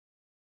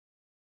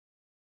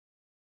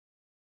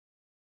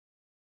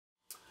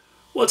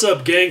What's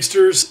up,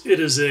 gangsters? It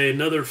is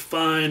another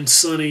fine,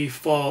 sunny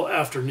fall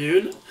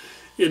afternoon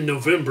in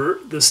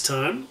November this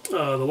time.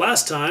 The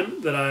last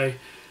time that I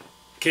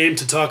came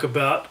to talk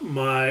about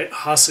my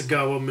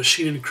Hasegawa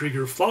Maschinen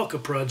Krieger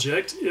falke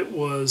project, it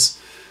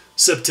was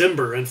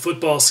September and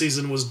football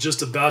season was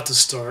just about to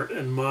start,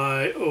 and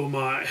my, oh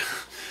my,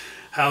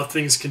 how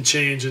things can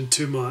change in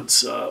 2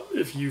 months.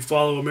 If you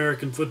follow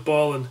American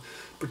football, and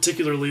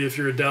particularly if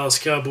you're a Dallas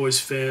Cowboys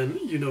fan,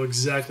 you know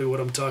exactly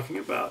what I'm talking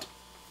about.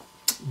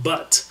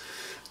 But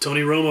Tony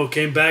Romo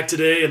came back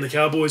today and the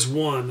Cowboys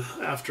won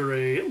after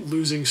a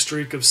losing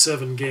streak of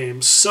 7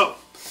 games. So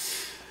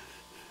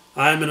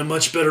I'm in a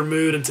much better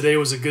mood, and today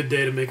was a good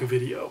day to make a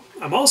video.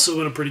 I'm also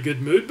in a pretty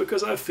good mood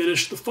because I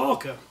finished the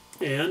falke,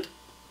 and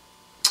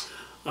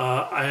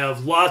I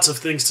have lots of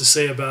things to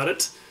say about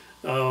it.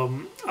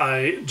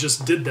 I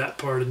just did that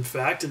part, in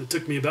fact, and it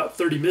took me about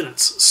 30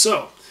 minutes.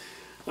 So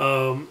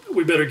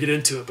we better get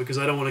into it because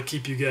I don't want to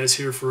keep you guys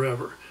here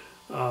forever.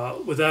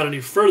 Without any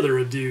further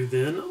ado,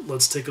 then,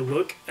 let's take a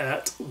look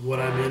at what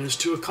I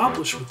managed to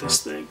accomplish with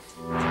this thing.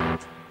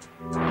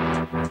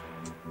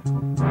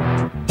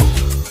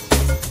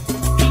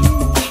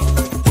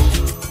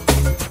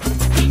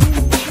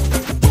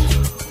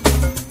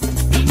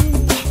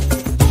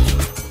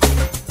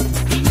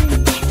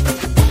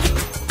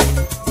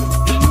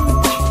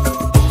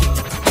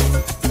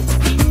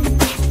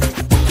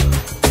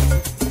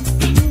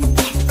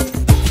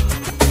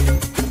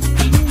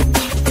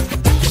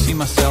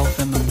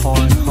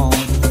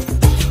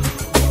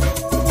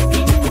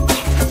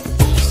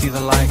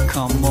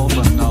 Come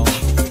over, no.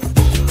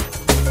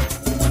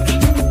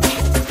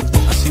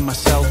 I see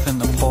myself in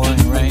the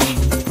pouring rain.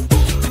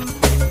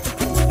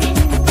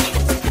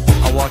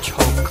 I watch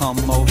hope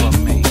come over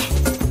me.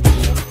 Here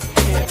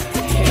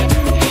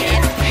we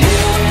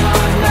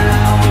are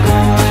now,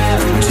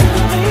 going to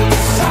the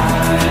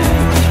side.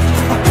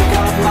 I pick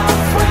up my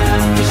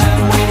friends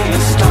and we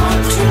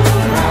start to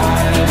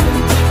ride.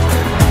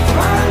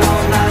 Ride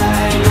all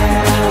night,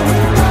 yeah, we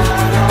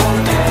ride all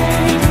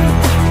day.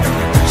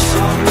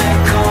 Some may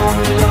come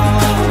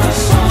love, and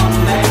some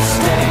may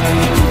stay.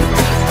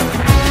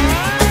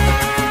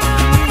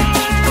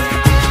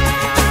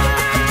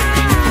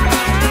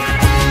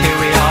 Here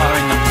we are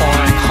in the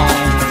pouring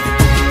home.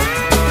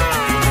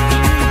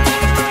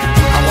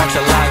 I watch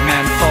a light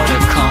man for the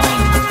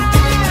cone.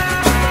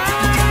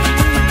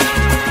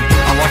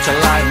 I watch a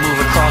light move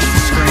across the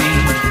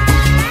screen.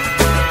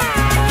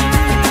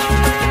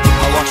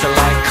 I watch a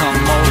light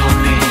come over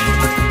me.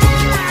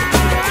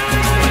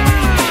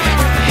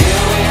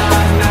 Here we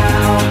are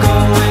now,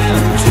 going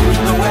to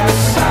the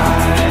west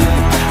side.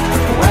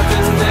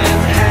 Weapons in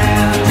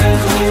hand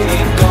as we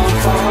go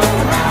for a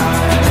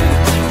ride.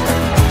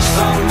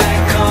 Some may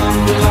come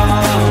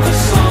love, and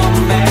some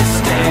may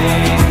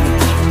stay.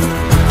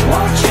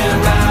 Watching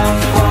out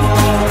for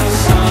a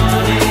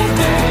sunny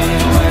day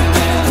when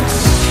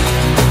it's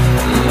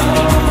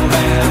love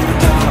and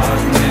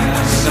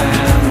darkness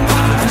and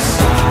my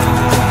side.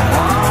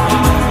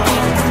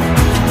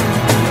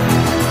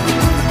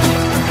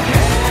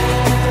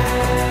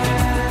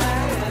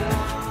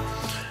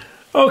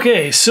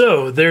 Okay,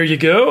 so there you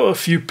go, a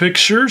few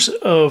pictures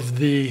of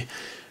the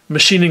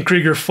Maschinen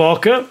Krieger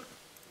falke.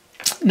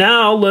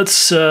 Now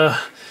let's let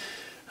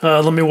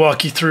me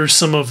walk you through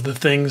some of the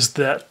things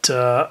that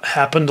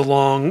happened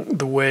along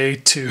the way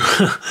to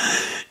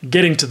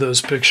getting to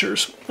those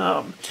pictures.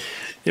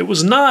 It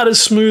was not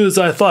as smooth as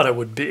I thought it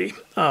would be,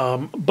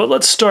 but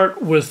let's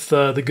start with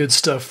the good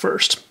stuff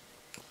first.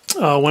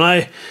 When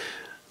I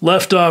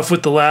left off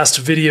with the last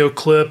video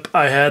clip,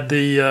 I had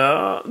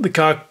the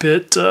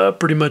cockpit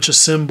pretty much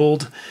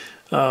assembled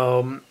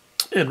and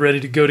ready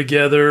to go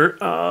together.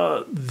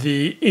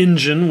 The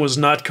engine was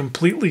not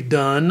completely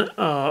done,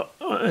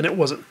 and it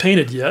wasn't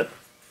painted yet.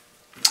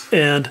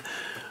 And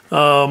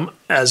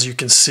as you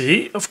can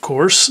see, of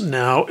course,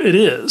 now it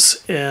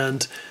is.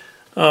 And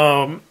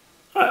I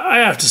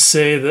have to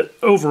say that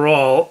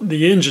overall,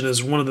 the engine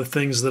is one of the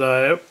things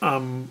that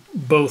I'm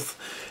both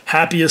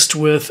happiest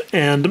with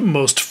and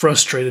most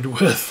frustrated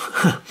with.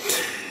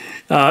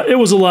 It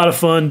was a lot of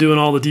fun doing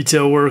all the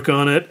detail work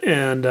on it,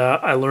 and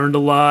I learned a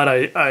lot.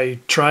 I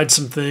tried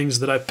some things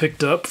that I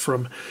picked up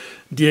from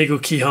Diego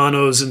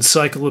Quijano's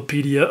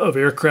Encyclopedia of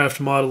Aircraft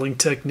Modeling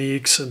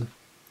Techniques, and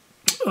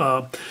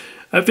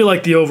I feel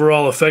like the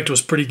overall effect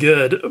was pretty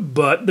good,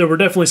 but there were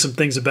definitely some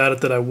things about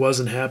it that I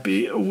wasn't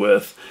happy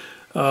with.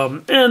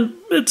 And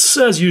it's,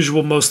 as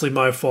usual, mostly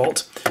my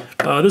fault.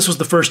 This was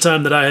the first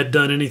time that I had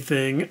done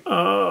anything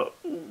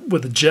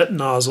with a jet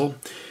nozzle.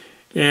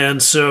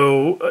 And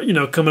so, you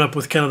know, coming up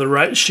with kind of the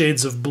right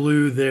shades of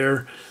blue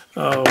there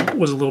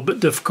was a little bit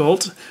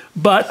difficult.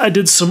 But I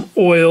did some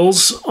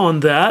oils on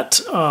that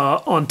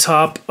on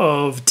top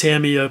of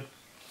Tamiya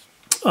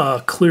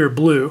clear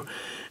blue.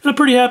 And I'm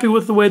pretty happy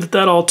with the way that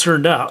that all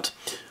turned out.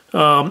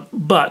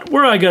 But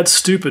where I got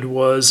stupid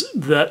was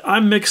that I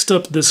mixed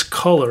up this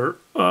color,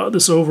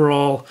 this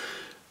overall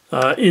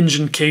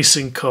engine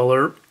casing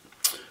color,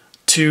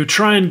 to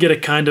try and get a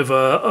kind of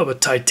a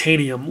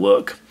titanium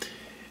look.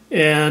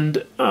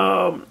 And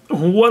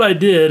what I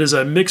did is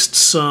I mixed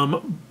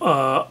some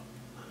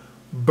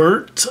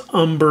burnt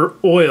umber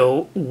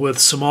oil with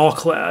some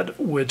All-Clad,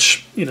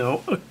 which,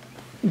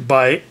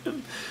 by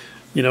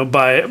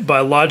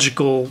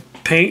logical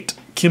paint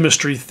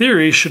chemistry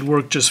theory should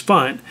work just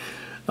fine.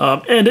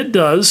 And it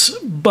does,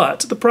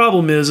 but the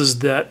problem is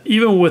that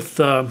even with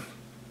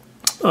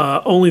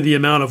only the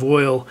amount of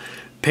oil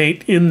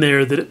paint in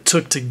there that it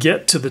took to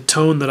get to the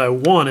tone that I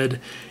wanted,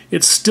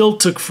 it still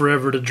took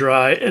forever to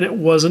dry, and it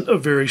wasn't a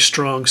very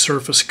strong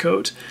surface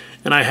coat.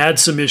 And I had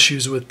some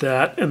issues with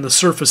that, and the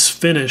surface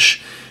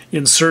finish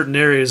in certain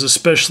areas,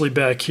 especially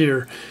back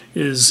here,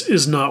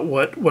 is not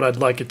what I'd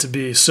like it to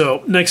be.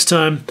 So next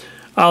time,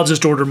 I'll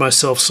just order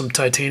myself some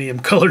titanium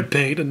colored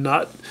paint and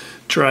not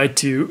try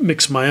to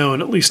mix my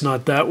own, at least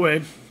not that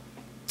way.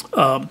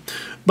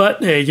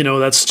 But hey,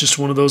 that's just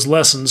one of those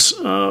lessons.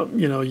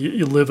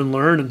 You live and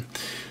learn, and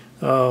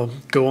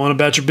go on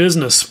about your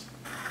business.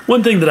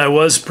 One thing that I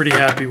was pretty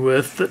happy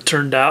with that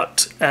turned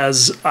out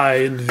as I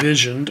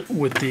envisioned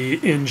with the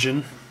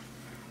engine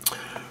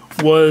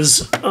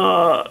was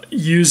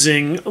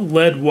using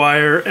lead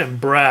wire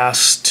and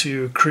brass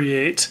to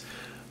create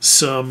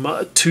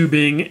some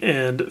tubing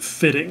and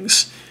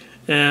fittings.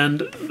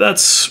 And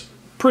that's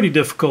pretty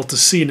difficult to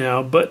see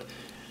now, but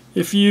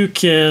if you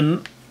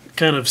can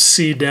kind of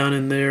see down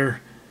in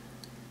there,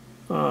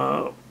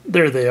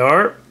 there they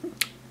are.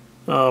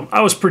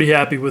 I was pretty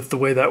happy with the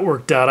way that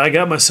worked out. I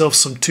got myself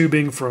some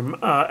tubing from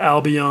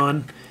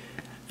Albion,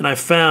 and I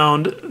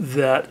found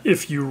that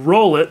if you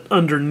roll it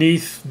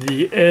underneath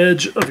the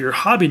edge of your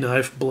hobby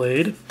knife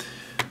blade,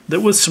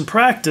 that with some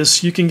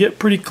practice you can get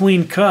pretty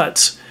clean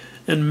cuts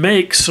and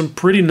make some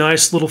pretty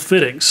nice little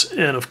fittings.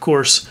 And of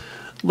course,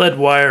 lead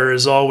wire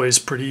is always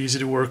pretty easy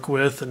to work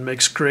with and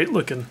makes great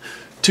looking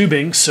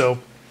tubing, so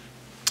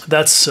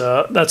that's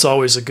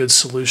always a good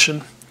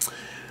solution.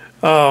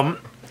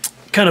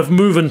 Kind of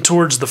moving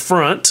towards the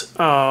front,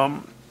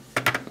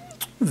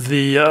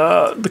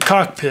 the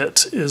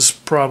cockpit is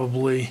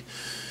probably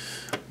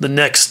the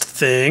next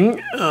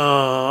thing,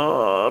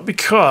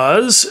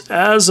 because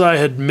as I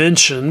had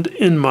mentioned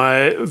in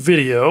my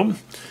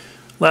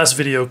last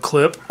video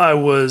clip, I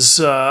was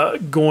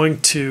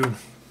going to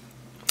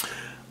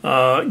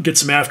get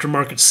some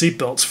aftermarket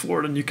seatbelts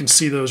for it, and you can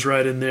see those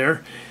right in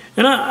there.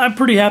 And I'm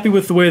pretty happy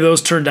with the way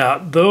those turned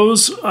out.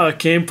 Those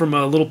came from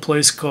a little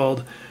place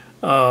called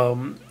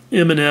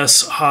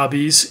M&S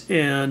Hobbies,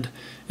 and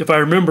if I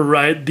remember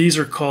right, these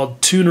are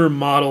called Tuner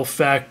Model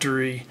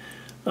Factory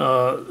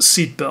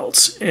seat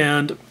belts.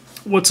 And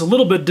what's a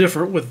little bit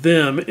different with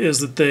them is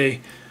that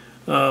they,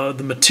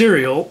 the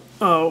material,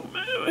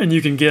 and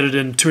you can get it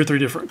in 2 or 3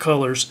 different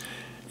colors,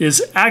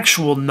 is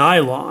actual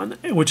nylon,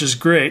 which is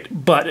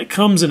great, but it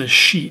comes in a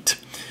sheet.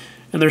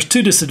 And there's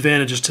 2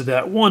 disadvantages to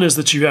that. One is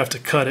that you have to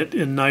cut it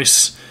in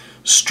nice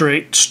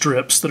straight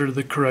strips that are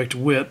the correct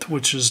width,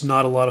 which is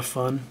not a lot of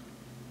fun.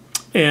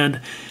 And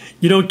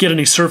you don't get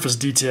any surface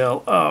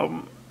detail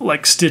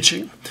like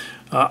stitching.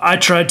 I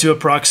tried to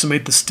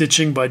approximate the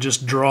stitching by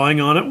just drawing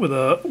on it with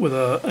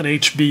an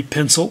HB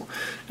pencil,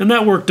 and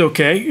that worked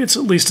okay. It's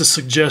at least a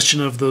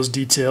suggestion of those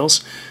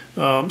details.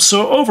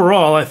 So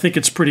overall, I think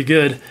it's pretty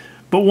good.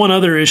 But one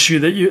other issue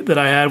that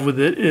I have with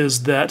it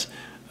is that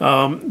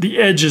the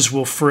edges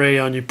will fray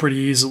on you pretty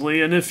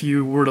easily, and if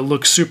you were to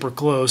look super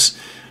close,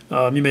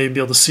 you may be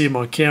able to see them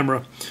on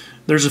camera.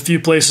 There's a few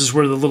places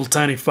where the little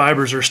tiny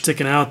fibers are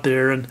sticking out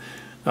there, and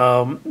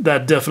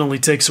that definitely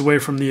takes away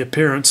from the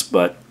appearance.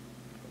 But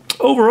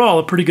overall,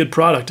 a pretty good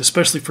product,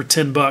 especially for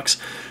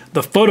 $10.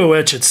 The photo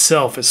etch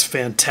itself is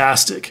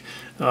fantastic.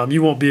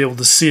 You won't be able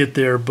to see it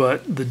there,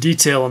 but the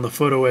detail on the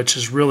photo etch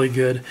is really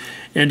good.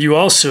 And you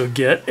also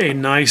get a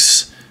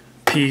nice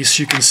piece.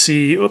 You can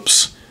see,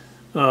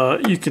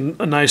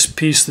 a nice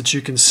piece that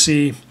you can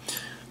see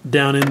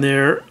down in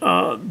there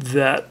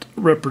that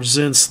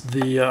represents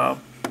the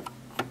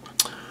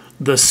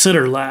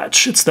center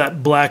latch. It's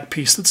that black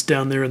piece that's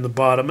down there in the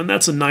bottom, and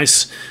that's a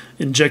nice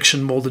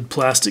injection molded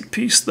plastic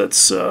piece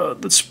that's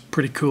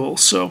pretty cool.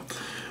 So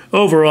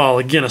overall,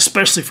 again,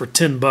 especially for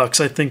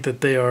 $10, I think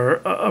that they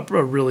are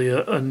really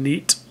a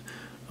neat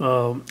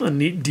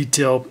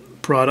detail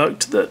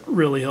product that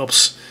really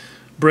helps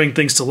bring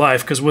things to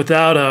life, because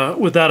without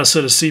a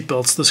set of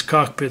seatbelts, this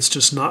cockpit's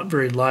just not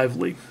very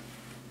lively.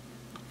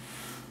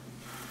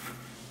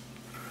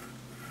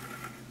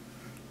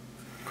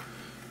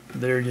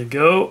 There you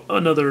go,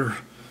 another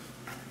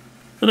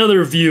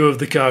view of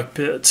the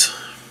cockpit.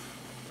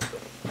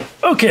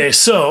 Okay,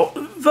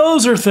 so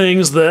those are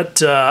things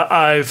that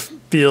I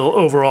feel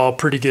overall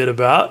pretty good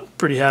about.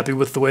 Pretty happy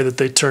with the way that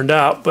they turned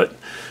out. But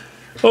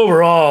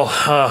overall,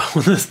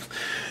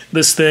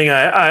 this thing,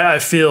 I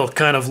feel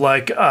kind of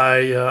like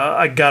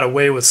I got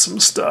away with some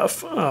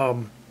stuff,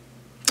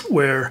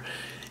 where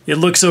it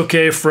looks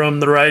okay from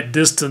the right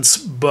distance,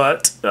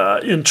 but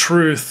in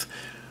truth,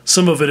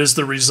 some of it is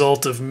the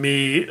result of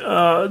me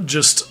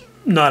just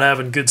not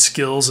having good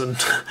skills and,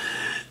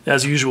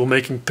 as usual,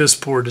 making piss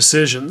poor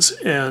decisions.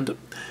 And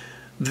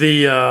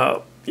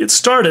it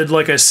started,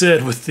 like I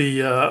said, with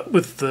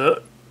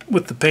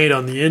the paint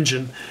on the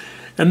engine,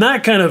 and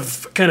that kind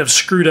of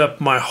screwed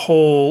up my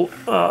whole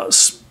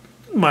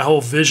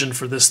vision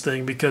for this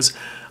thing, because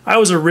I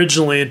was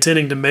originally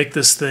intending to make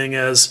this thing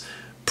as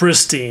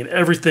pristine,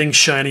 everything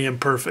shiny and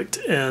perfect,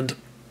 and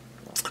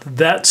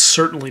that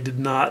certainly did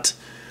not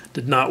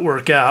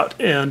work out.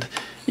 And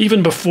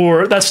even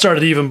before that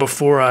started, even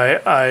before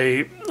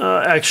I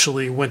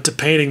actually went to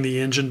painting the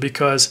engine,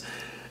 because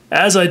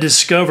as I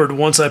discovered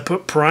once I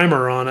put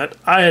primer on it,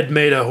 I had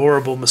made a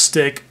horrible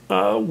mistake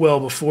well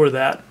before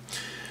that.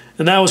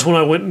 And that was when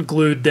I went and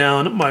glued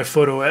down my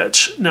photo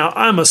etch. Now,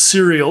 I'm a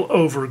serial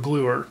over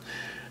gluer,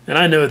 and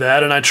I know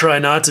that, and I try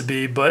not to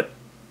be, but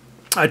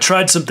I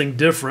tried something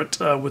different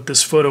with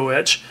this photo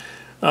etch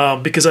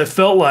because I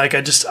felt like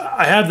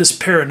I have this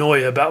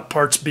paranoia about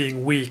parts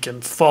being weak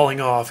and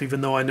falling off,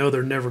 even though I know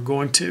they're never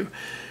going to.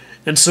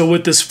 And so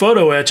with this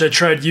photo etch, I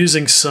tried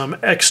using some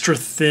extra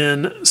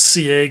thin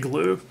CA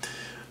glue,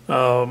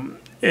 and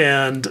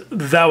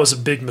that was a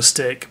big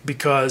mistake,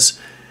 because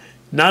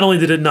not only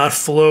did it not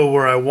flow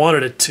where I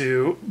wanted it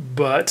to,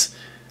 but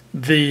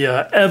the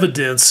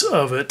evidence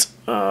of it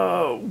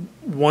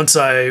once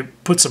I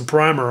put some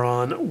primer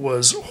on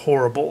was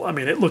horrible. I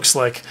mean, it looks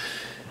like,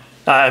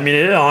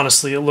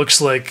 honestly, it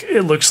looks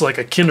like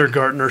a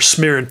kindergartner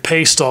smearing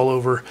paste all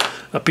over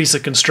a piece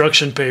of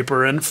construction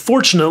paper. And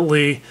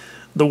fortunately,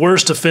 the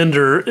worst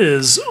offender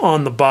is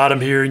on the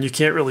bottom here, and you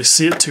can't really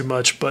see it too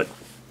much, but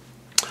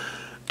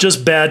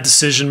just bad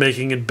decision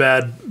making and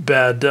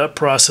bad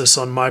process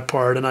on my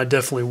part, and I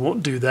definitely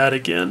won't do that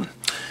again.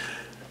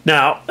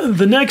 Now,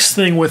 the next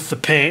thing with the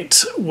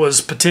paint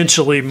was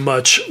potentially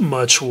much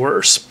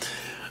worse.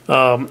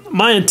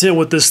 My intent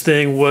with this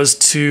thing was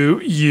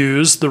to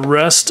use the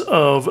rest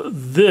of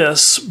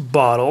this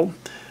bottle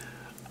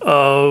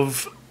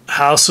of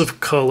House of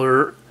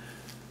Color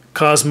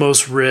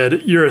Cosmos Red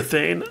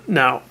urethane.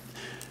 Now,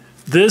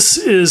 this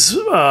is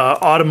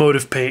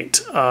automotive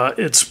paint.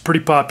 It's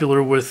pretty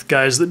popular with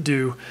guys that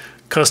do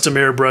custom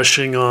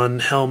airbrushing on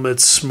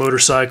helmets,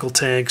 motorcycle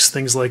tanks,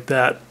 things like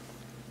that.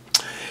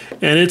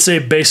 And it's a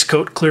base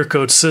coat, clear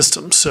coat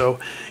system. So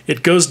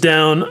it goes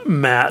down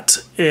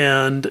matte,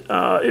 and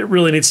it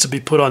really needs to be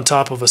put on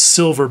top of a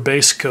silver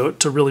base coat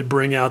to really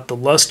bring out the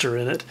luster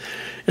in it.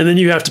 And then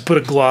you have to put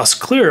a gloss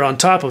clear on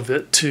top of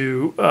it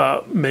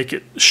to make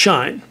it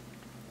shine.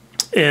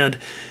 And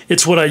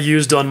it's what I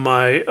used on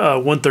my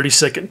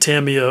 132nd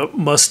Tamiya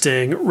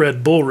Mustang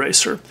Red Bull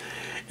Racer.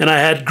 And I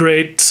had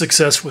great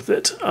success with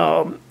it.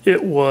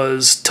 It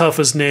was tough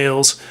as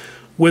nails,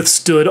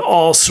 withstood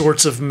all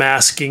sorts of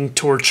masking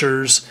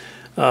tortures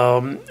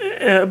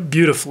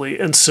beautifully.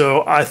 And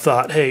so I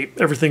thought, hey,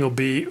 everything will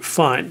be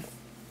fine.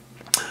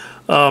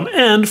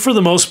 And for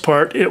the most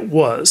part, it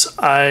was.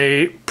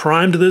 I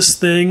primed this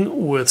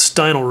thing with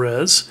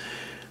Stynylrez.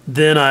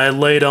 Then I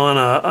laid on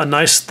a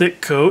nice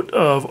thick coat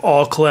of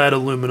all-clad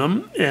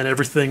aluminum, and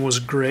everything was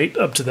great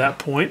up to that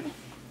point.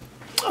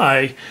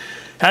 I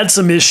had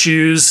some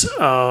issues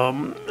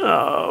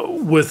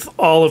with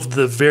all of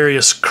the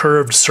various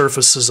curved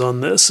surfaces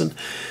on this, and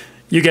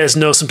you guys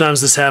know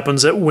sometimes this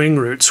happens at wing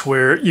roots,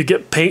 where you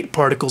get paint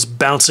particles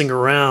bouncing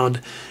around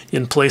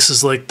in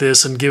places like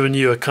this and giving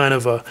you a kind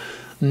of a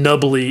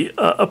nubbly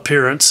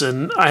appearance,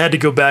 and I had to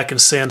go back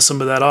and sand some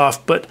of that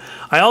off. But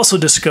I also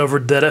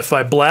discovered that if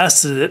I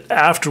blasted it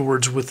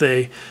afterwards with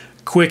a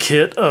quick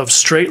hit of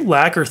straight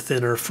lacquer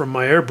thinner from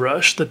my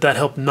airbrush, that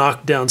helped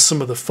knock down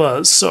some of the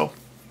fuzz. So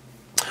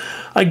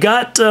I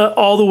got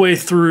all the way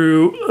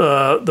through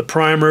the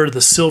primer,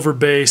 the silver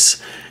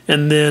base,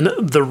 and then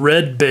the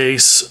red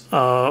base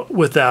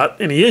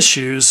without any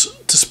issues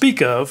to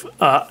speak of,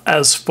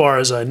 as far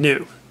as I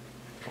knew.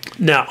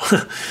 Now,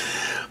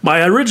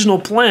 my original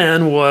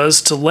plan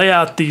was to lay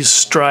out these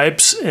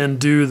stripes and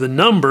do the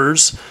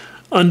numbers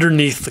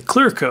underneath the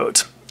clear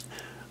coat.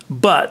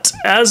 But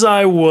as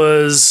I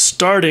was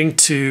starting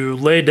to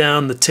lay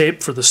down the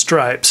tape for the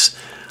stripes,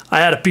 I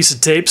had a piece of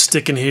tape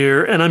sticking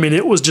here, and I mean,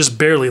 it was just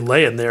barely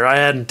laying there. I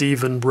hadn't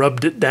even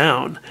rubbed it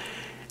down,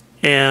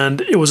 and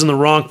it was in the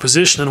wrong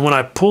position. And when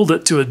I pulled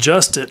it to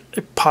adjust it,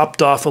 it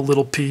popped off a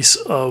little piece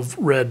of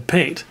red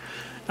paint.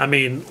 I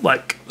mean,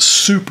 like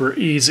super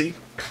easy.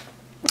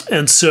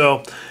 And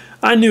so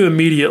I knew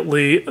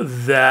immediately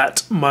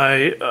that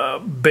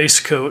my base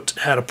coat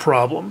had a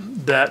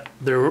problem, that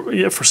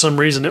there, for some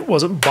reason, it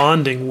wasn't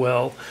bonding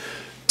well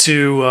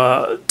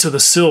to the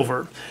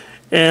silver.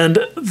 And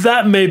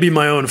that may be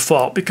my own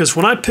fault, because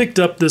when I picked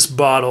up this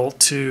bottle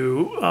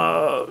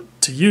to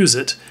use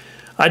it,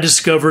 I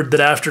discovered that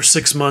after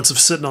 6 months of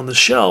sitting on the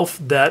shelf,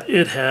 that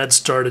it had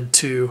started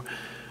to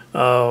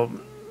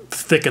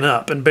thicken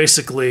up, and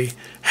basically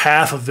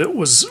half of it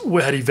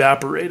had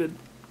evaporated.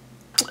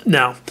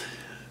 Now,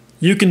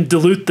 you can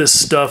dilute this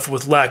stuff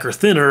with lacquer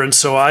thinner, and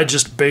so I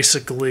just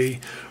basically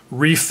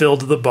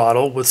refilled the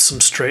bottle with some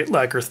straight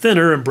lacquer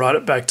thinner and brought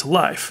it back to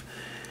life.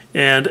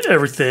 And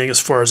everything, as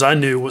far as I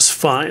knew, was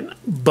fine.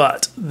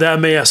 But that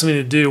may have something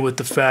to do with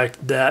the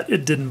fact that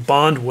it didn't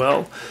bond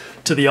well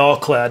to the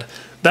all-clad.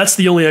 That's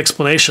the only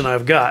explanation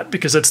I've got,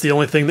 because that's the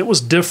only thing that was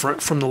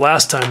different from the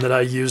last time that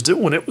I used it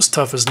when it was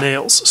tough as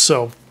nails.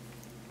 So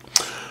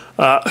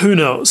Who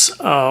knows?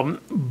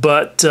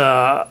 But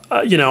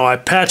you know, I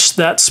patched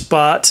that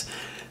spot,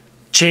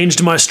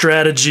 changed my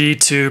strategy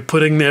to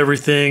putting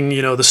everything,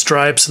 you know, the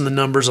stripes and the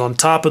numbers on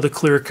top of the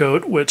clear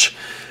coat, which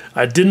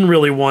I didn't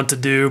really want to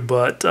do,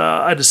 but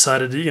I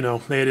decided, you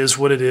know, it is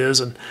what it is,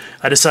 and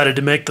I decided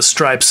to make the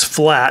stripes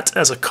flat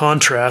as a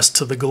contrast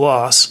to the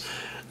gloss,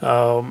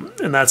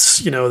 and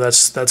that's, you know,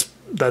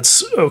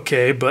 that's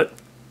okay. But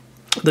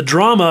the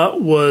drama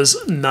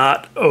was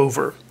not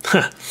over.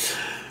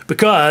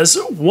 Because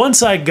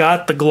once I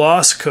got the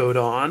gloss coat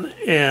on,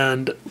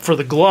 and for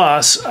the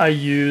gloss I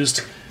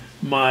used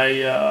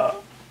my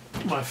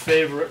my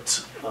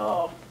favorite,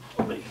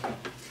 let me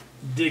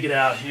dig it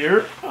out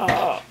here,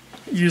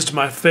 used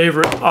my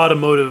favorite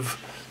automotive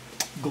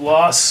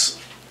gloss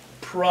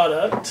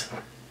product,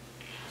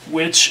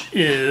 which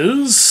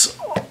is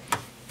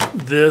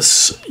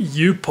this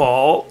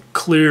U-POL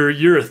clear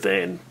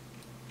urethane.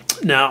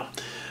 Now,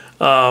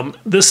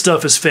 this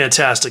stuff is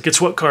fantastic. It's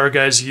what car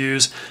guys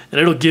use, and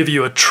it'll give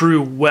you a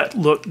true wet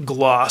look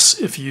gloss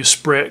if you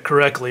spray it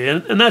correctly.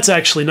 And that's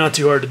actually not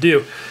too hard to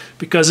do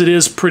because it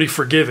is pretty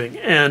forgiving.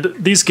 And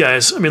these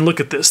guys, I mean,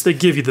 look at this. They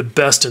give you the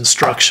best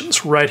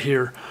instructions right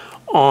here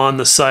on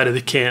the side of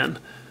the can.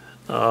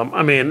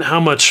 I mean, how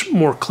much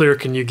more clear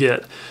can you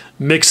get?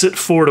 Mix it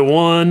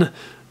 4-to-1,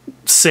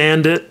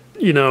 sand it,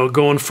 you know,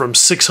 going from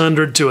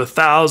 600 to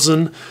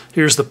 1,000.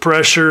 Here's the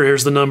pressure,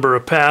 here's the number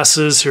of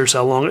passes, here's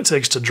how long it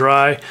takes to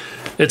dry.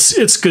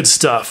 It's good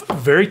stuff.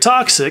 Very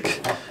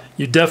toxic.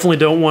 You definitely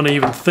don't want to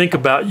even think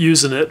about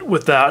using it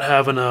without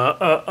having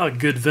a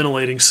good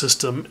ventilating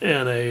system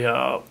and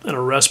a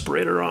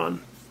respirator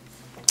on.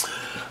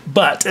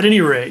 But at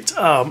any rate,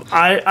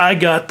 I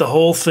got the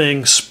whole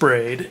thing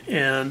sprayed,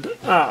 and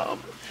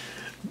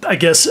I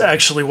guess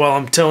actually while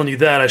I'm telling you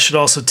that, I should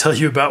also tell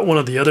you about one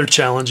of the other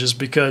challenges,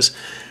 because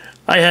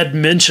I had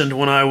mentioned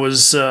when I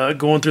was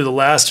going through the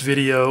last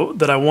video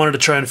that I wanted to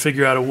try and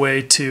figure out a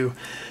way to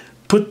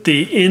put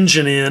the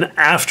engine in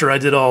after I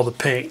did all the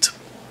paint,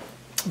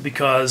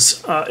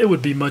 because it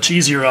would be much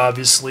easier,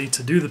 obviously,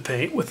 to do the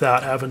paint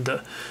without having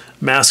to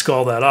mask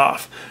all that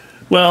off.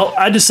 Well,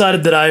 I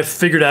decided that I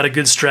figured out a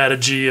good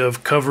strategy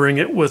of covering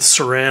it with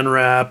saran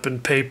wrap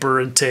and paper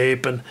and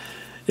tape, and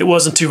it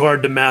wasn't too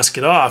hard to mask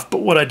it off.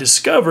 But what I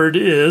discovered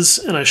is,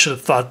 and I should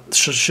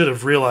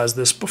have realized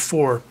this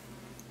before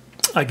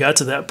I got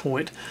to that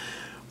point,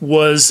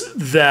 was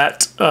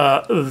that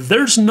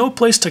there's no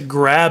place to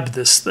grab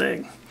this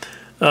thing.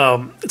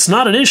 It's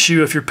not an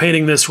issue if you're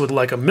painting this with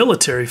like a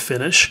military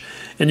finish,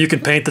 and you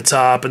can paint the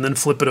top and then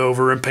flip it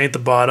over and paint the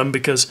bottom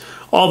because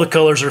all the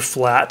colors are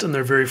flat and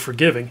they're very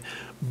forgiving.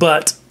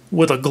 But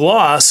with a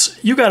gloss,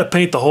 you got to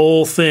paint the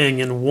whole thing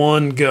in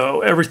one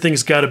go.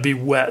 Everything's got to be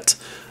wet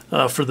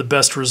for the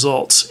best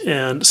results.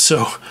 And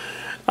so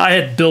I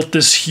had built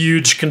this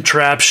huge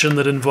contraption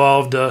that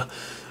involved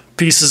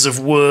pieces of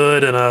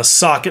wood and a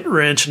socket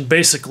wrench, and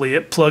basically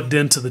it plugged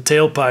into the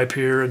tailpipe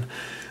here and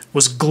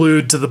was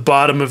glued to the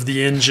bottom of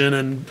the engine,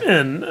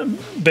 and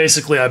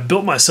basically I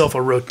built myself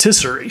a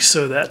rotisserie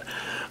so that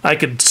I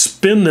could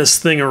spin this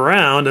thing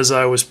around as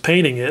I was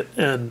painting it,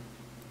 and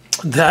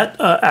that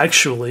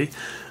actually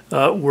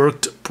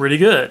worked pretty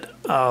good.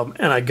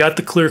 And I got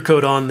the clear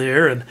coat on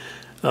there, and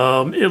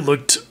it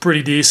looked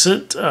pretty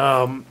decent.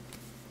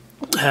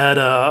 Had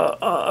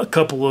a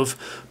couple of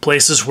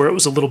places where it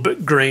was a little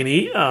bit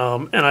grainy,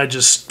 and I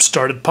just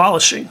started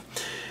polishing.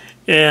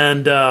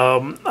 And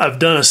I've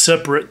done a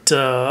separate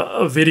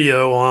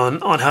video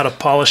on how to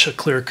polish a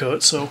clear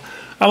coat, so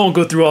I won't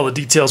go through all the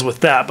details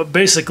with that. But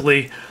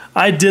basically,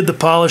 I did the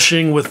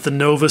polishing with the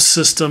Novus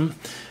system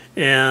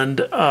and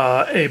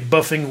a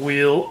buffing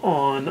wheel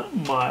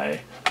on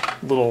my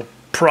little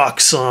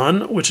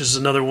Proxxon, which is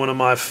another one of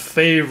my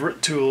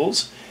favorite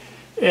tools.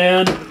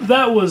 And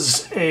that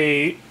was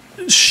a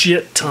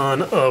shit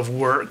ton of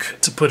work,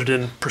 to put it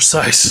in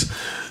precise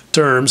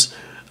terms.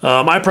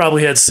 I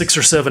probably had 6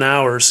 or 7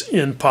 hours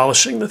in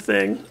polishing the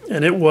thing,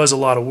 and it was a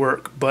lot of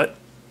work, but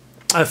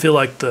I feel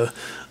like the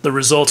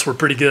results were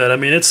pretty good. I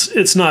mean,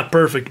 it's not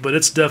perfect, but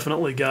it's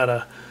definitely got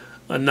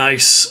a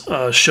nice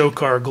show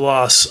car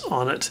gloss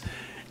on it.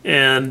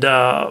 And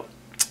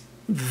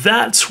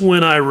that's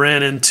when I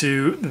ran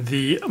into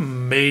the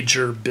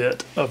major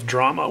bit of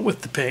drama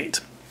with the paint.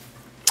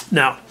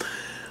 Now,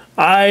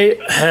 I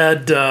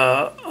had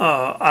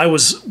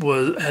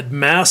had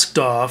masked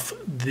off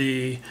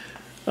the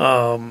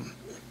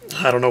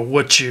I don't know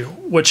what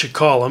you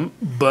call them,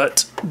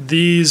 but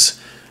these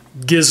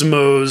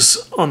gizmos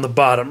on the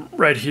bottom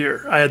right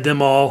here, I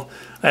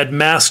had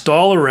masked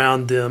all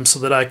around them so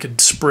that I could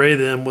spray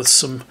them with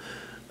some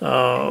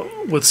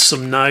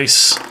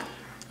nice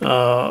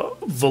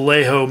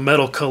Vallejo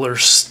metal color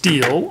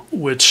steel,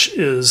 which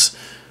is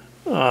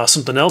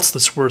something else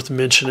that's worth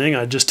mentioning.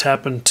 I just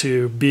happened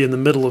to be in the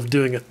middle of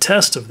doing a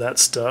test of that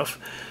stuff,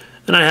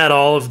 and I had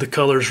all of the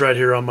colors right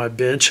here on my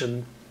bench,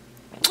 and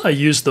I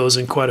used those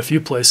in quite a few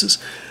places.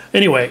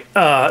 Anyway,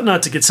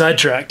 not to get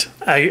sidetracked,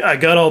 I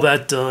got all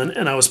that done,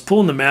 and I was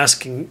pulling the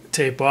masking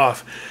tape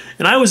off.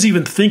 And I was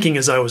even thinking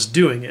as I was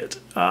doing it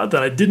that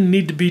I didn't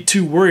need to be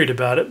too worried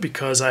about it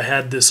because I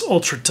had this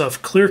ultra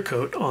tough clear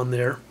coat on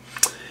there.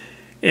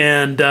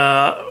 And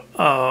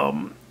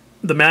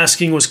the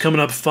masking was coming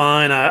up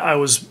fine. I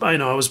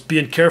was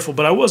being careful,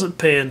 but I wasn't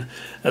paying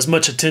as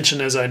much attention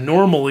as I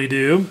normally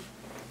do.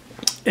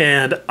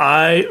 And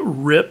I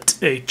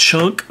ripped a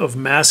chunk of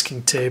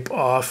masking tape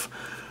off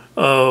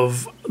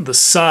of the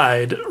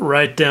side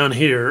right down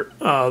here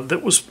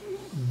that was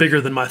bigger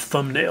than my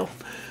thumbnail,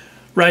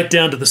 right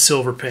down to the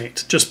silver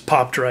paint. Just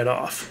popped right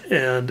off.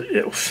 And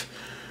it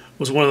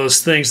was one of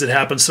those things that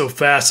happened so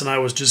fast, and I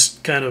was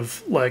just kind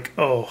of like,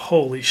 oh,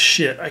 holy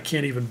shit, I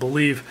can't even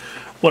believe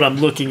what I'm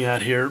looking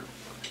at here.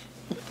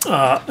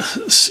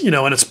 You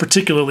know, and it's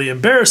particularly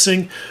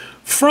embarrassing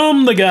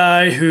from the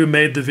guy who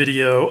made the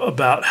video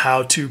about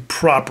how to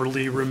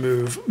properly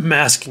remove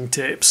masking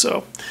tape.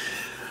 So,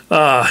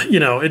 you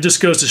know, it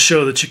just goes to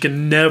show that you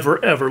can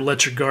never, ever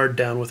let your guard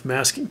down with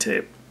masking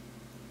tape.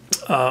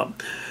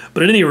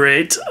 But at any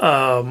rate,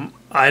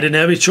 I didn't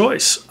have any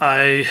choice.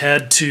 I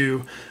had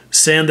to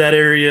sand that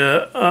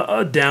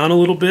area down a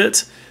little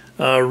bit,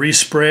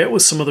 respray it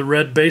with some of the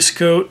red base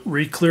coat,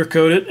 re-clear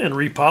coat it, and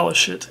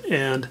repolish it.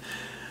 And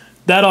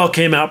that all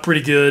came out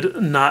pretty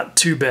good, not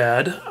too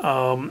bad.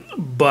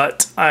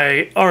 But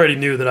I already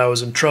knew that I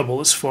was in trouble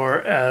as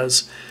far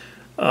as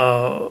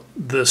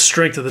the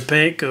strength of the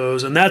paint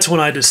goes, and that's when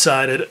I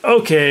decided,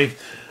 okay,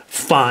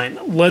 fine,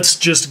 let's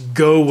just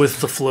go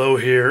with the flow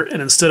here,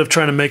 and instead of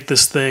trying to make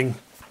this thing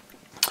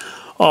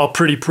all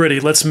pretty,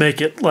 let's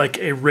make it like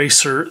a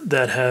racer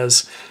that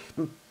has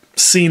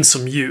seen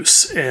some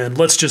use, and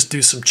let's just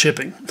do some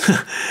chipping.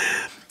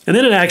 And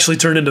then it actually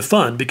turned into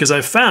fun, because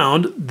I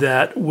found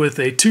that with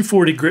a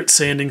 240 grit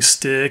sanding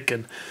stick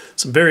and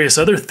some various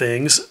other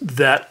things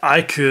that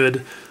I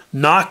could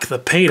knock the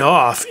paint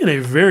off in a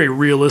very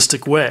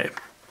realistic way.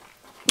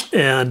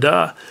 And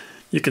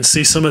you can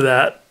see some of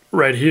that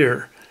right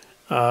here.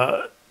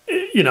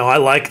 You know, I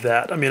like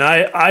that. I mean,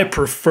 I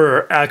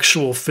prefer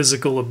actual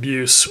physical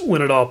abuse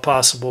when at all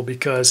possible,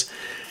 because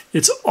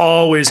it's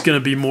always going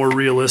to be more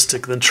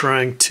realistic than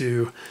trying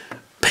to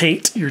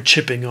paint your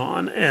chipping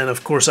on. And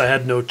of course, I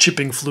had no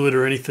chipping fluid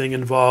or anything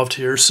involved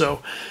here,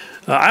 so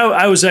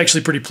I was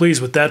actually pretty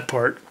pleased with that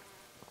part.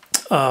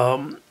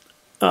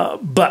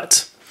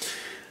 But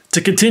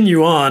to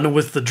continue on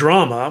with the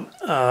drama,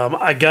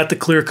 I got the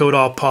clear coat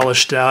all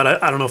polished out.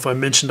 I don't know if I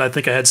mentioned, I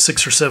think I had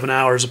 6 or 7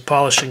 hours of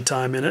polishing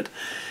time in it.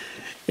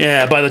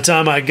 Yeah, by the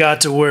time I got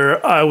to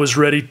where I was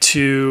ready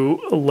to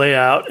lay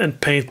out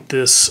and paint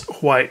this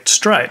white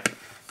stripe,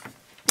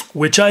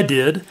 which I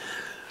did,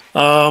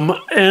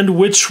 and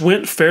which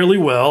went fairly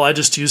well. I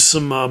just used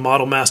some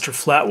Model Master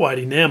flat white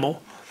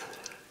enamel.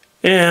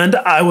 And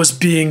I was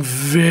being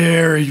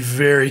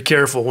very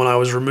careful when I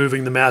was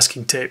removing the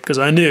masking tape, because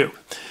I knew.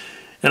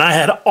 And I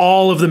had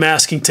all of the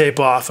masking tape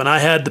off, and I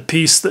had the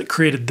piece that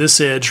created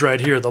this edge right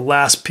here, the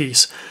last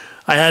piece.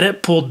 I had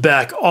it pulled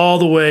back all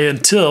the way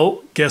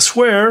until, guess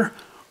where?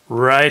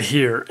 Right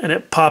here. And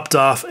it popped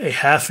off a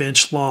 1/2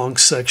 inch long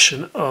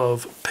section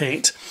of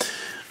paint.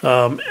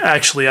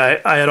 Actually,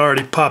 I had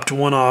already popped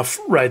one off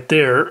right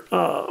there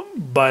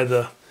by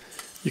the,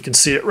 you can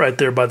see it right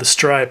there by the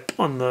stripe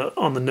on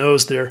the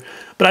nose there.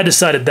 But I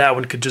decided that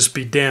one could just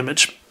be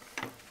damage.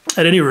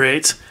 At any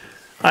rate,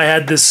 I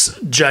had this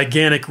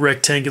gigantic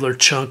rectangular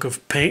chunk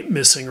of paint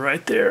missing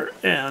right there.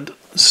 And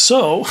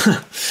so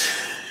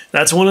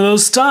that's one of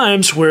those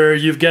times where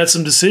you've got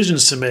some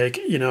decisions to make.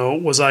 You know,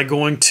 was I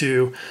going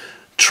to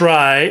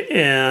try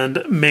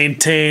and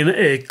maintain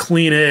a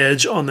clean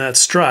edge on that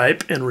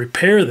stripe and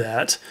repair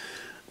that,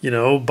 you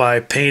know, by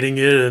painting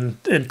it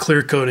and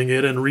clear coating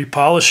it and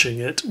repolishing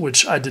it,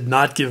 which I did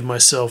not give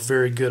myself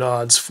very good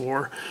odds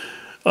for,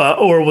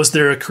 or was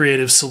there a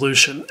creative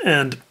solution?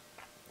 And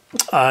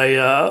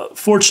I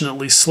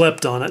fortunately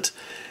slept on it.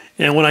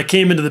 And when I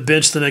came into the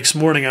bench the next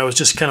morning, I was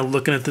just kind of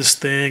looking at this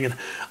thing, and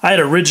I had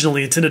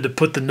originally intended to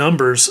put the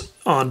numbers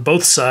on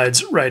both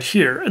sides right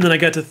here. And then I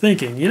got to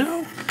thinking, you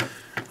know,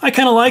 I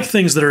kind of like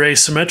things that are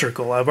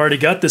asymmetrical. I've already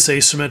got this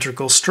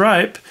asymmetrical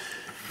stripe,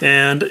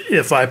 and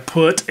if I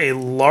put a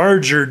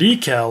larger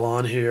decal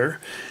on here,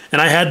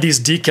 and I had these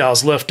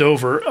decals left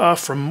over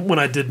from when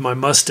I did my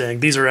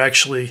Mustang. These are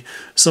actually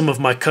some of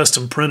my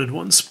custom printed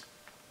ones.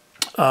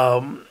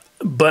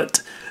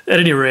 But at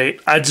any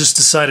rate, I just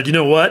decided, you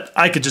know what?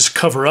 I could just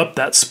cover up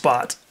that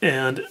spot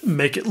and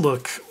make it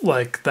look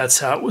like that's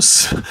how it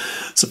was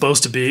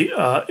supposed to be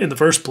in the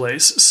first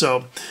place.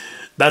 So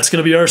that's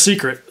going to be our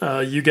secret.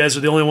 You guys are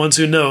the only ones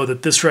who know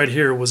that this right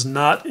here was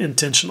not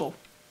intentional.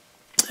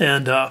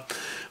 And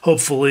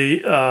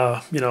hopefully,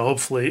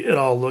 hopefully it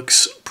all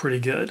looks pretty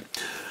good.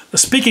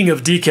 Speaking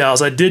of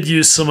decals, I did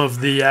use some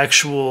of the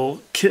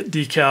actual kit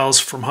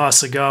decals from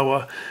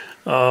Hasegawa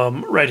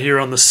right here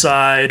on the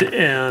side,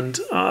 and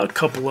a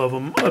couple of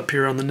them up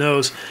here on the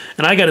nose.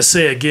 And I got to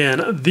say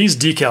again, these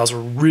decals are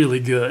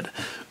really good.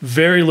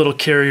 Very little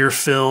carrier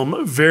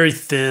film, very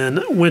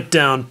thin, went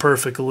down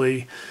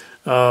perfectly.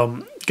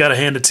 got to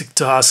hand it to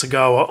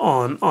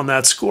Hasegawa on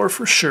that score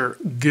for sure.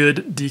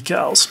 Good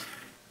decals.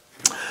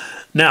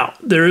 Now,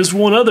 there is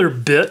one other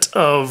bit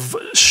of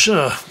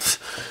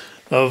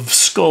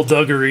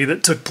skullduggery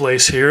that took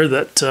place here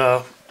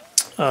that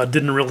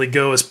didn't really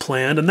go as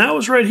planned, and that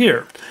was right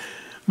here.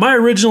 My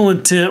original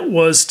intent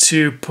was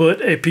to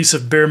put a piece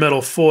of bare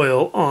metal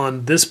foil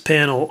on this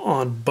panel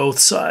on both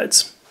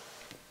sides.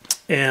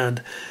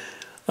 And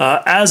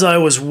as I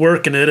was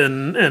working it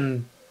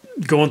and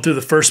going through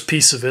the first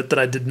piece of it that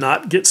I did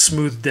not get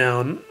smoothed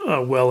down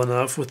well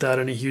enough without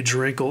any huge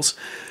wrinkles,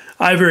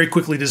 I very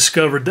quickly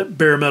discovered that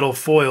bare metal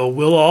foil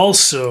will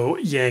also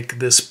yank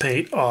this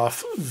paint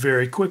off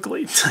very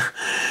quickly.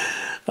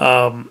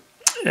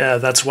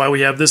 That's why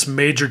we have this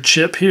major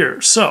chip here.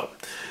 So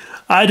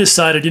I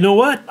decided, you know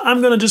what?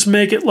 I'm going to just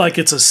make it like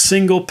it's a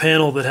single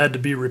panel that had to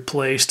be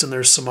replaced and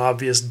there's some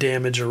obvious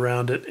damage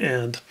around it,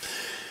 and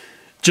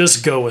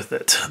just go with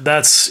it.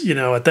 That's, you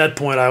know, at that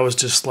point I was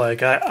just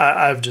like,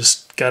 I've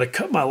just got to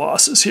cut my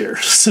losses here.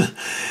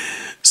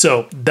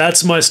 So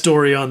that's my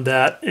story on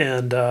that,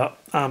 and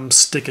I'm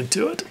sticking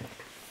to it.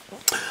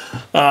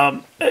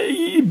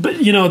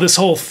 But, you know, this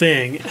whole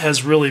thing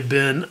has really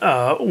been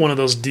one of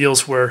those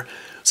deals where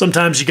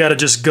sometimes you got to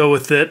just go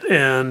with it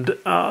and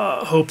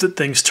hope that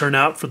things turn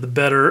out for the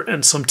better,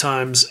 and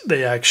sometimes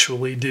they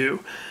actually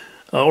do,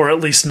 or at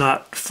least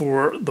not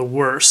for the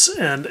worse.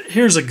 And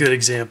here's a good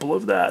example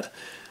of that.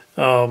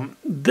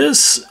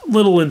 This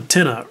little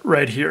antenna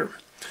right here.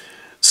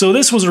 So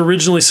this was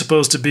originally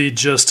supposed to be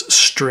just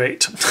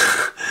straight.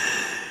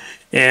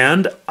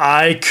 And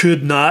I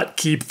could not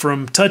keep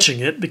from touching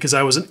it because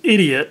I was an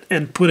idiot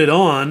and put it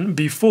on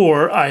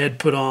before I had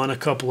put on a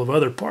couple of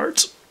other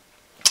parts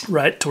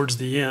right towards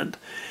the end.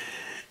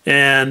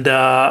 And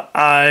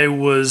I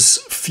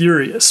was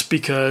furious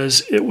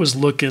because it was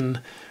looking,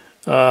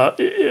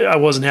 I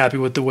wasn't happy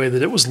with the way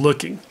that it was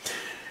looking.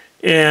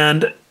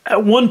 And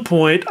at one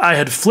point I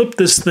had flipped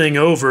this thing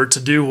over to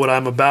do what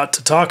I'm about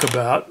to talk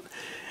about,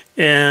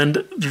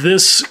 and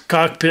this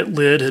cockpit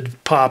lid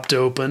had popped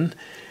open,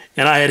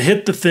 and I had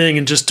hit the thing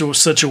in just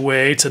such a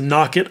way to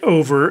knock it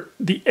over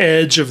the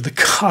edge of the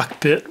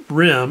cockpit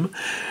rim,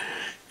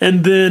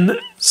 and then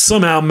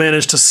somehow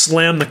managed to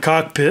slam the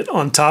cockpit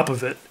on top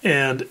of it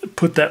and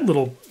put that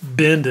little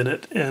bend in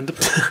it. And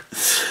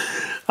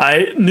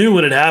I knew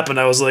when it happened,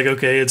 I was like,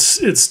 okay,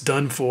 it's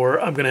done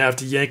for. I'm going to have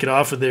to yank it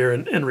off of there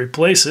and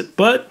replace it.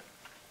 But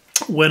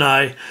when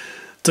I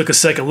took a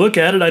second look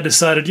at it, I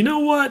decided, you know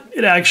what?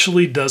 It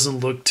actually doesn't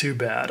look too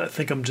bad. I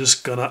think I'm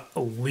just going to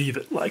leave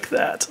it like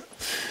that.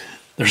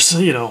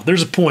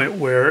 There's a point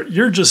where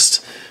you're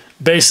just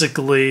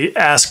basically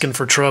asking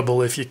for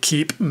trouble if you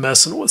keep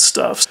messing with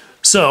stuff.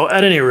 So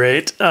at any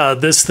rate,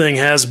 this thing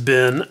has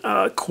been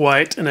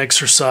quite an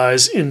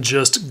exercise in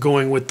just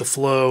going with the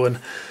flow and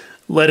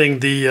letting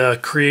the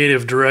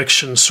creative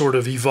direction sort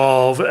of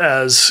evolve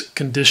as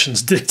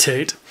conditions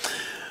dictate.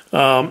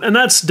 And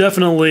that's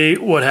definitely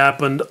what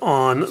happened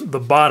on the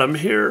bottom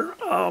here.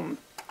 I'm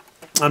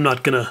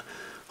not going to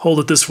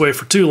hold it this way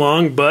for too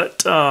long,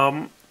 but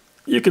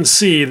you can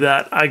see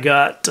that I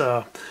got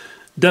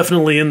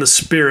definitely in the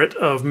spirit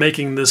of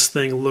making this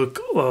thing look,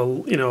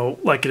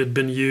 like it had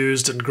been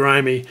used and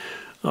grimy.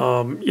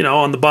 On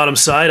the bottom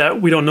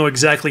side, we don't know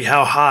exactly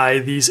how high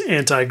these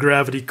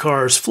anti-gravity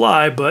cars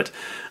fly, but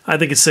I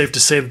think it's safe to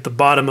say that the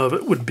bottom of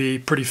it would be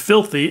pretty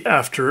filthy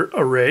after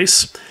a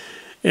race.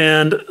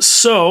 And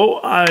so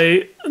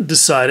I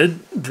decided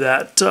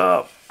that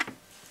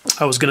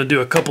I was going to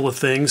do a couple of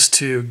things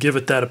to give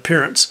it that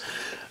appearance.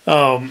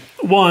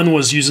 One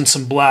was using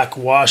some black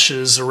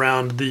washes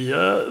around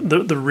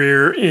the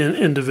rear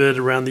end of it,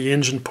 around the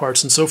engine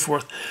parts and so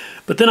forth.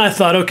 But then I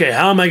thought, okay,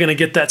 how am I going to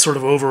get that sort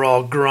of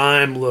overall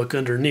grime look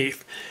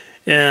underneath?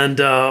 And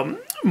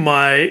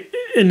my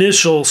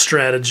initial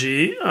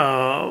strategy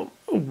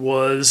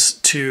was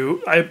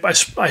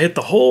I hit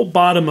the whole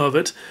bottom of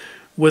it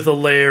with a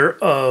layer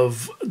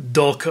of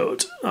dull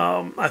coat.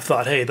 I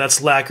thought, hey,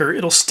 that's lacquer.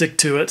 It'll stick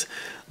to it.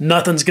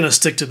 Nothing's going to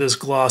stick to this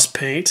gloss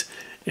paint.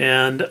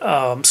 And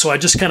so I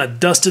just kind of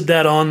dusted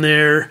that on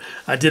there.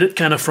 I did it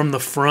kind of from the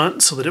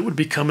front so that it would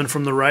be coming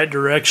from the right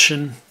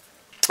direction.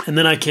 And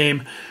then I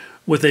came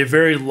with a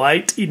very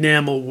light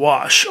enamel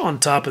wash on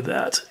top of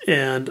that.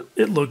 And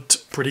it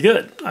looked pretty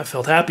good. I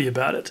felt happy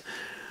about it.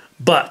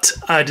 But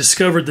I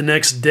discovered the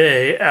next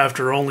day,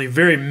 after only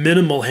very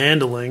minimal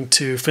handling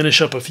to finish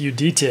up a few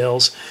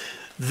details,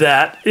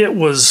 that it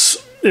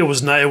wasn't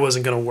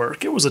going to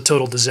work. It was a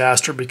total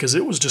disaster because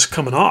it was just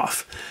coming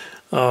off.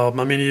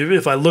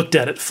 If I looked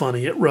at it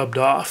funny, it rubbed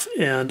off.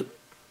 And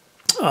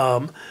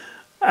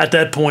at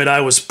that point, I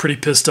was pretty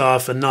pissed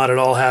off and not at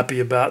all happy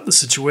about the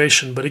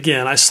situation. But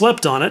again, I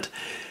slept on it.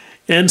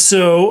 And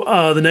so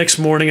the next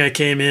morning, I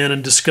came in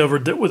and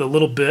discovered that with a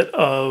little bit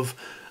of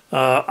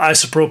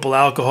isopropyl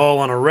alcohol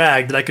on a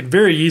rag that I could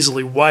very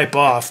easily wipe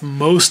off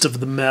most of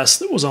the mess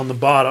that was on the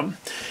bottom.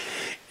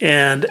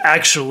 And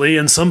actually,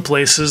 in some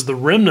places, the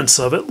remnants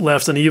of it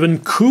left an even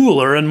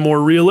cooler and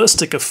more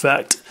realistic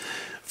effect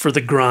for the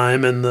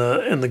grime and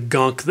the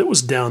gunk that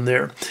was down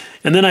there.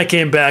 And then I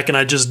came back and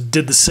I just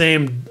did the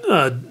same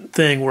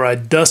thing where I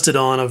dusted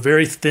on a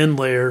very thin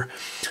layer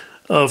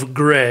of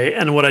gray.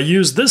 And what I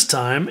used this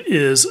time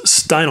is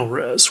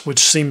Stynylrez, which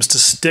seems to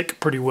stick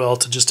pretty well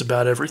to just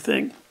about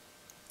everything.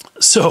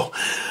 So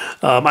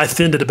I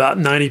thinned it about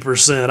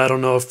 90%. I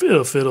don't know if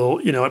it'll,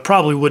 it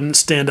probably wouldn't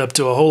stand up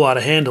to a whole lot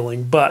of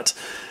handling, but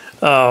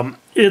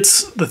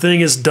the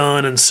thing is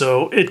done, and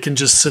so it can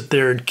just sit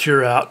there and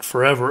cure out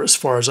forever as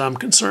far as I'm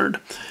concerned.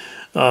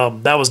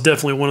 That was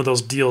definitely one of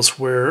those deals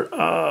where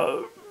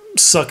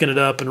sucking it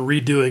up and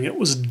redoing it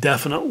was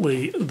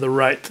definitely the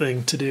right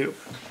thing to do.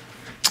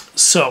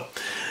 So,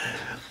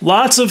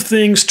 lots of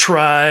things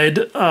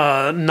tried,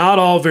 not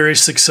all very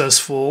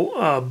successful,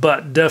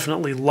 but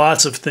definitely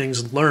lots of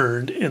things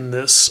learned in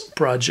this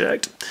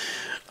project.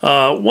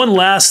 One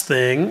last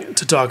thing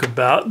to talk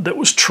about that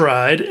was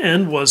tried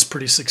and was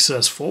pretty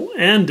successful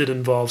and did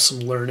involve some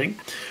learning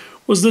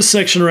was this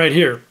section right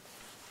here.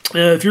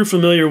 If you're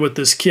familiar with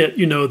this kit,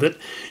 you know that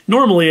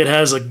normally it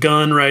has a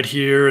gun right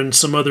here and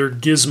some other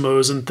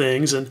gizmos and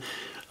things, and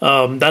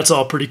that's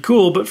all pretty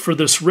cool, but for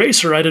this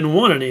racer I didn't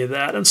want any of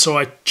that, and so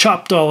I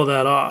chopped all of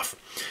that off.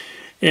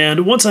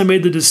 And once I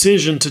made the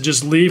decision to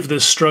just leave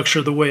this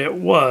structure the way it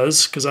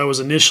was, because I was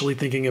initially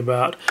thinking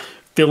about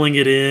filling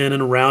it in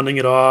and rounding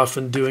it off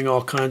and doing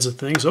all kinds of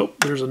things. Oh,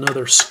 there's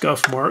another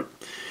scuff mark.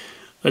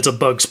 That's a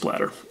bug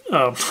splatter.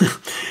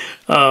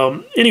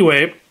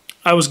 Anyway,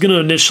 I was going to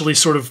initially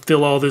sort of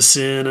fill all this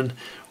in and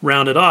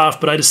round it off,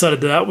 but I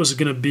decided that was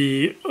going to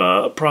be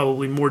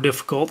probably more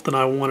difficult than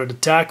I wanted to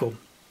tackle.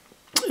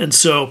 And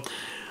so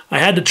I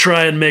had to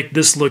try and make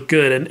this look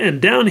good. And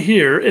down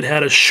here, it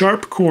had a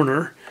sharp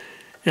corner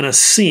and a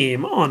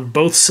seam on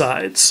both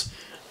sides.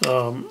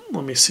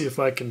 Let me see if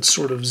I can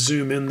sort of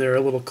zoom in there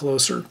a little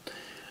closer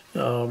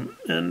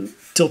and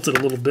tilt it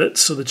a little bit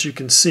so that you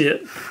can see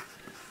it.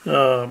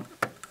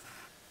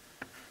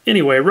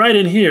 Anyway, right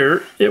in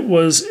here, it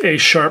was a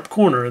sharp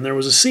corner and there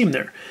was a seam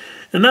there.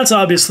 And that's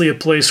obviously a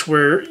place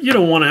where you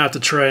don't want to have to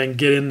try and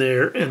get in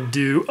there and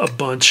do a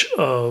bunch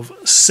of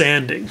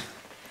sanding,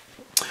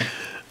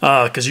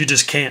 because you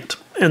just can't.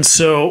 And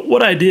so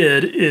what I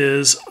did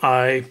is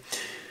I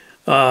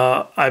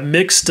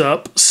mixed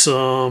up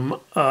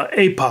some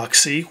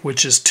epoxy,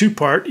 which is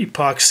 2-part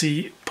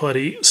epoxy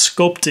putty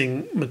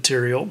sculpting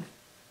material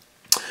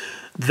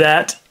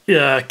that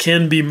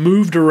can be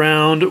moved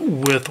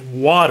around with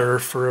water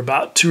for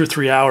about 2 or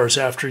 3 hours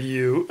after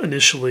you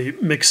initially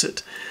mix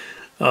it.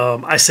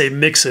 I say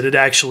mix it, it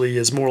actually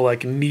is more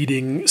like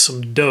kneading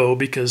some dough,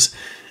 because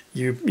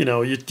you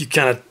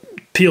kind of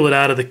peel it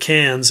out of the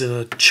cans in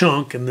a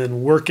chunk and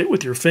then work it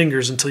with your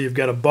fingers until you've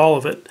got a ball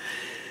of it.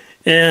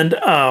 And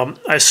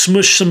I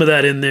smushed some of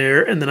that in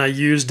there, and then I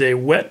used a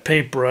wet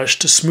paintbrush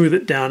to smooth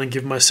it down and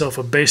give myself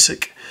a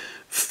basic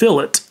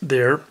fillet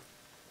there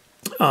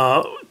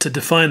to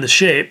define the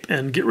shape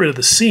and get rid of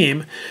the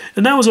seam.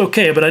 And that was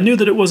okay, but I knew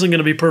that it wasn't going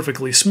to be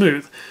perfectly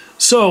smooth.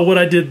 So what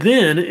I did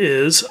then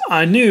is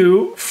I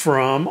knew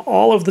from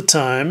all of the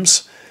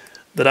times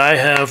that I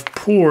have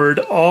poured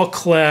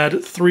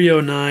All-Clad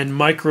 309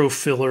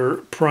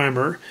 microfiller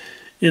primer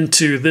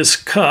into this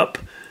cup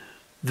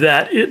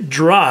that it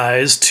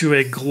dries to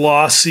a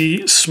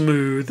glossy,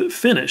 smooth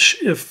finish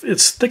if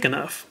it's thick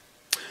enough.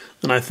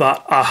 And I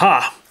thought,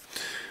 aha,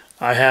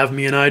 I have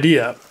me an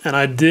idea. And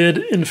I did,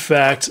 in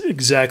fact,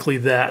 exactly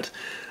that.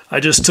 I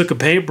just took a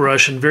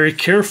paintbrush and very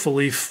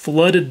carefully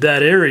flooded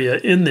that area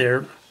in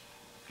there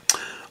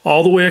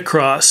all the way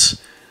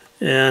across,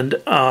 and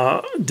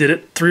did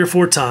it 3 or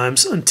 4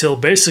 times until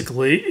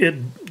basically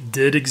it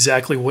did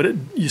exactly what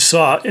you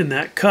saw in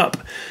that cup,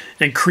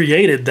 and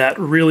created that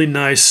really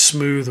nice,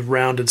 smooth,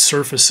 rounded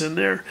surface in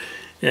there.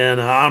 And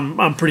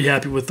I'm pretty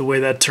happy with the way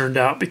that turned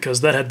out,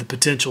 because that had the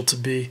potential to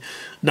be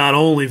not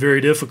only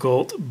very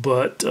difficult,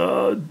 but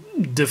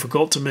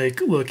difficult to make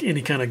look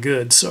any kind of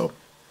good. So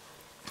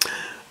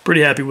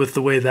pretty happy with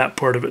the way that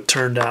part of it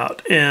turned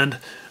out. And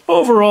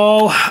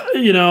overall,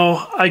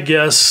 I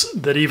guess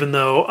that even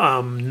though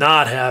I'm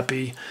not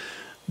happy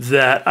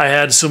that I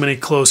had so many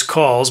close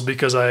calls,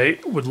 because I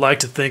would like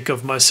to think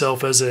of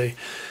myself as a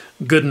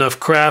good enough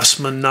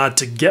craftsman not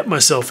to get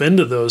myself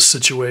into those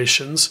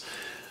situations,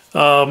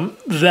 overall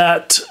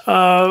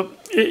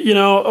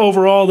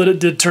that it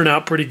did turn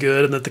out pretty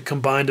good, and that the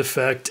combined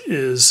effect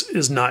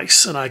is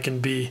nice, and I can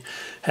be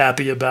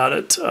happy about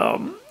it.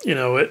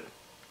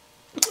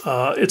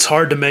 It's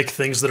hard to make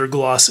things that are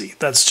glossy.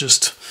 That's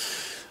just,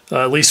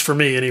 at least for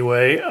me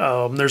anyway.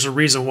 There's a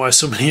reason why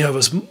so many of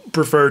us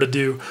prefer to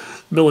do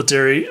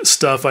military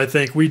stuff. I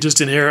think we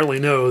just inherently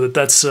know that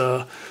that's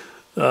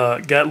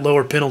got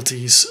lower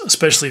penalties,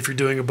 especially if you're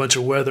doing a bunch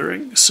of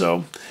weathering.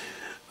 So,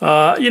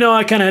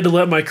 I kind of had to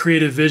let my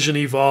creative vision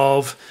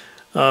evolve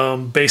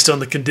based on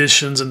the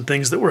conditions and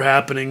things that were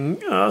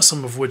happening,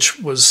 some of which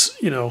was,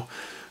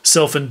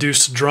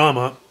 self-induced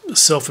drama,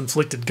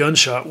 self-inflicted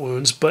gunshot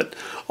wounds, but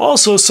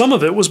also some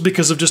of it was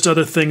because of just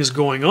other things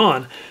going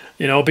on.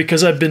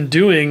 Because I've been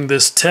doing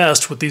this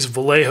test with these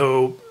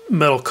Vallejo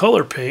metal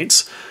color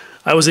paints,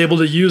 I was able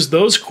to use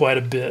those quite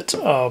a bit.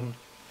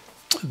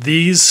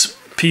 These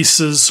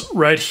pieces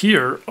right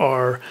here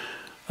are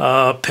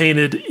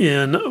painted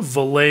in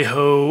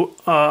Vallejo.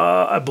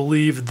 I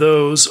believe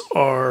those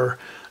are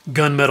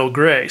gunmetal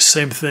gray.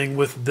 Same thing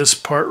with this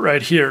part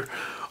right here.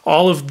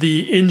 All of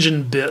the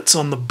engine bits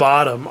on the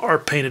bottom are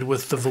painted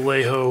with the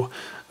Vallejo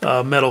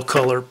metal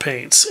color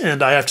paints.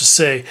 And I have to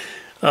say,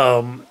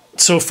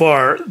 so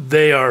far,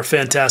 they are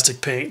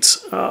fantastic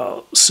paints.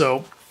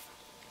 So,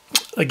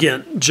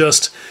 again,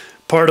 just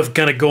part of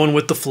kind of going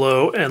with the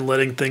flow and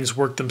letting things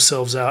work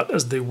themselves out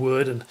as they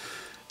would, and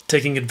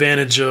taking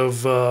advantage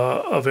of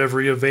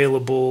every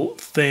available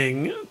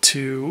thing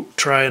to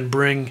try and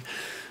bring,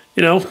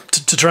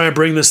 to try and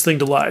bring this thing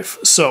to life.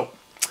 So,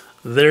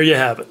 there you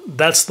have it.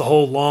 That's the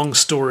whole long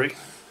story.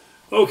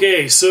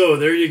 Okay, so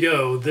there you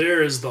go.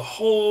 There is the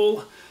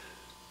whole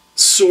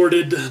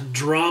sordid,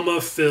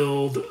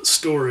 drama-filled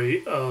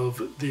story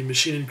of the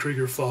Maschinen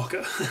Krieger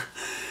falke.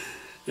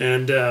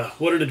 And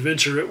what an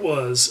adventure it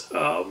was.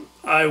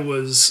 I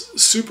was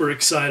super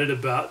excited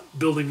about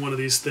building one of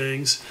these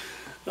things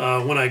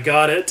when I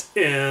got it,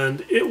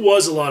 and it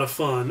was a lot of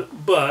fun,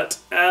 but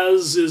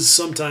as is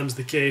sometimes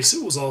the case,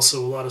 it was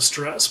also a lot of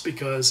stress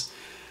because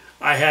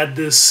I had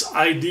this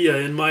idea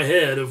in my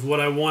head of what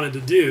I wanted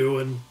to do,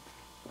 and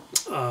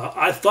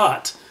I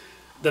thought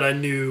that I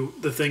knew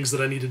the things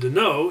that I needed to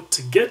know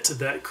to get to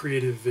that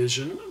creative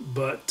vision,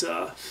 but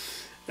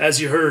as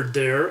you heard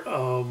there,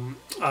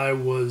 I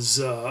was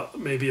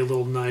maybe a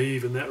little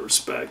naive in that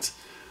respect.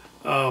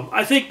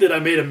 I think that I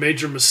made a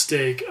major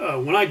mistake.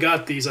 When I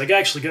got these, I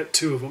actually got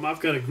two of them. I've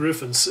got a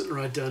Griffin sitting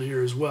right down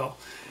here as well.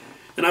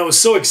 And I was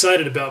so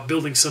excited about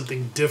building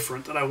something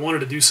different that I wanted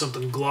to do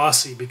something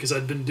glossy because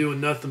I'd been doing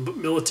nothing but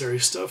military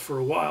stuff for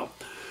a while.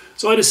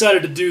 So I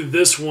decided to do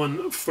this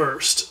one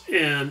first.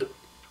 And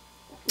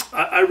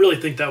I really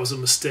think that was a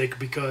mistake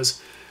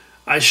because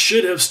I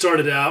should have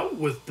started out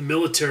with the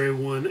military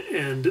one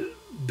and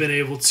been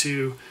able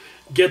to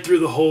get through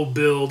the whole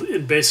build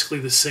in basically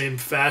the same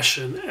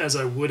fashion as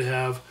I would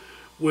have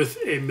with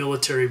a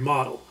military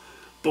model.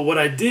 But what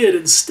I did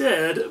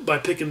instead by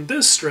picking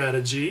this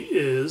strategy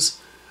is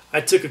I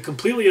took a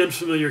completely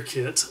unfamiliar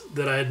kit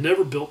that I had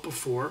never built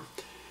before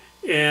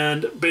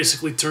and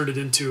basically turned it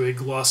into a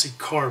glossy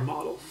car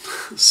model.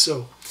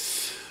 So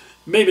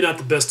maybe not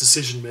the best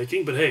decision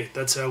making, but hey,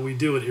 that's how we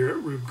do it here at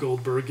Rube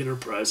Goldberg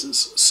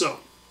Enterprises. So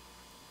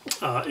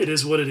it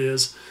is what it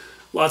is.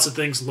 Lots of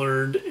things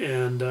learned,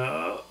 and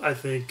I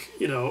think,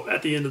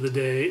 at the end of the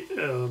day,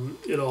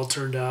 it all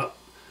turned out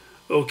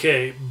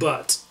okay.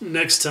 But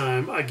next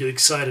time I get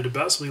excited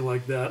about something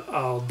like that,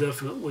 I'll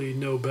definitely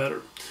know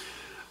better.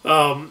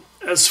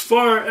 As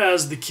far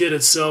as the kit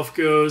itself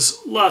goes,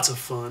 lots of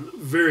fun,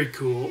 very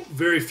cool,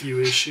 very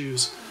few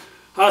issues.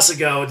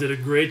 Hasegawa did a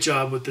great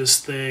job with this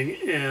thing,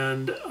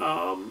 and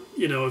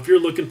if you're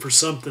looking for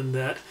something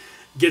that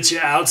gets you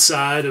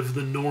outside of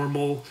the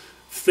normal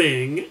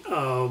thing,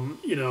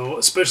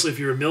 especially if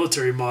you're a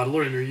military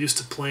modeler and you're used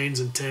to planes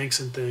and tanks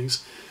and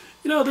things,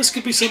 this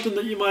could be something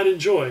that you might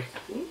enjoy.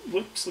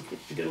 Whoops, look,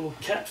 we got a little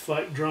cat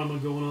fight drama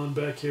going on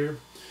back here.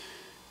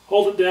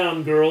 Hold it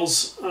down,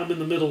 girls. I'm in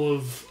the middle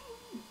of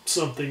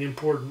something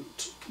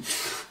important.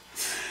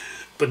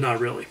 But not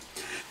really.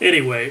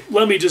 Anyway,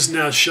 let me just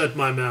now shut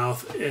my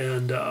mouth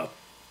and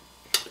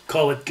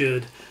call it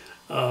good.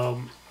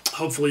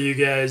 Hopefully you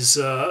guys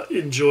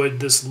enjoyed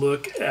this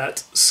look at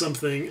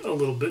something a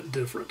little bit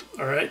different.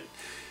 All right?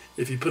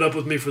 If you put up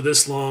with me for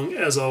this long,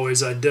 as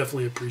always, I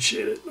definitely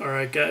appreciate it. All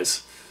right,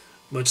 guys?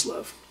 Much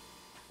love.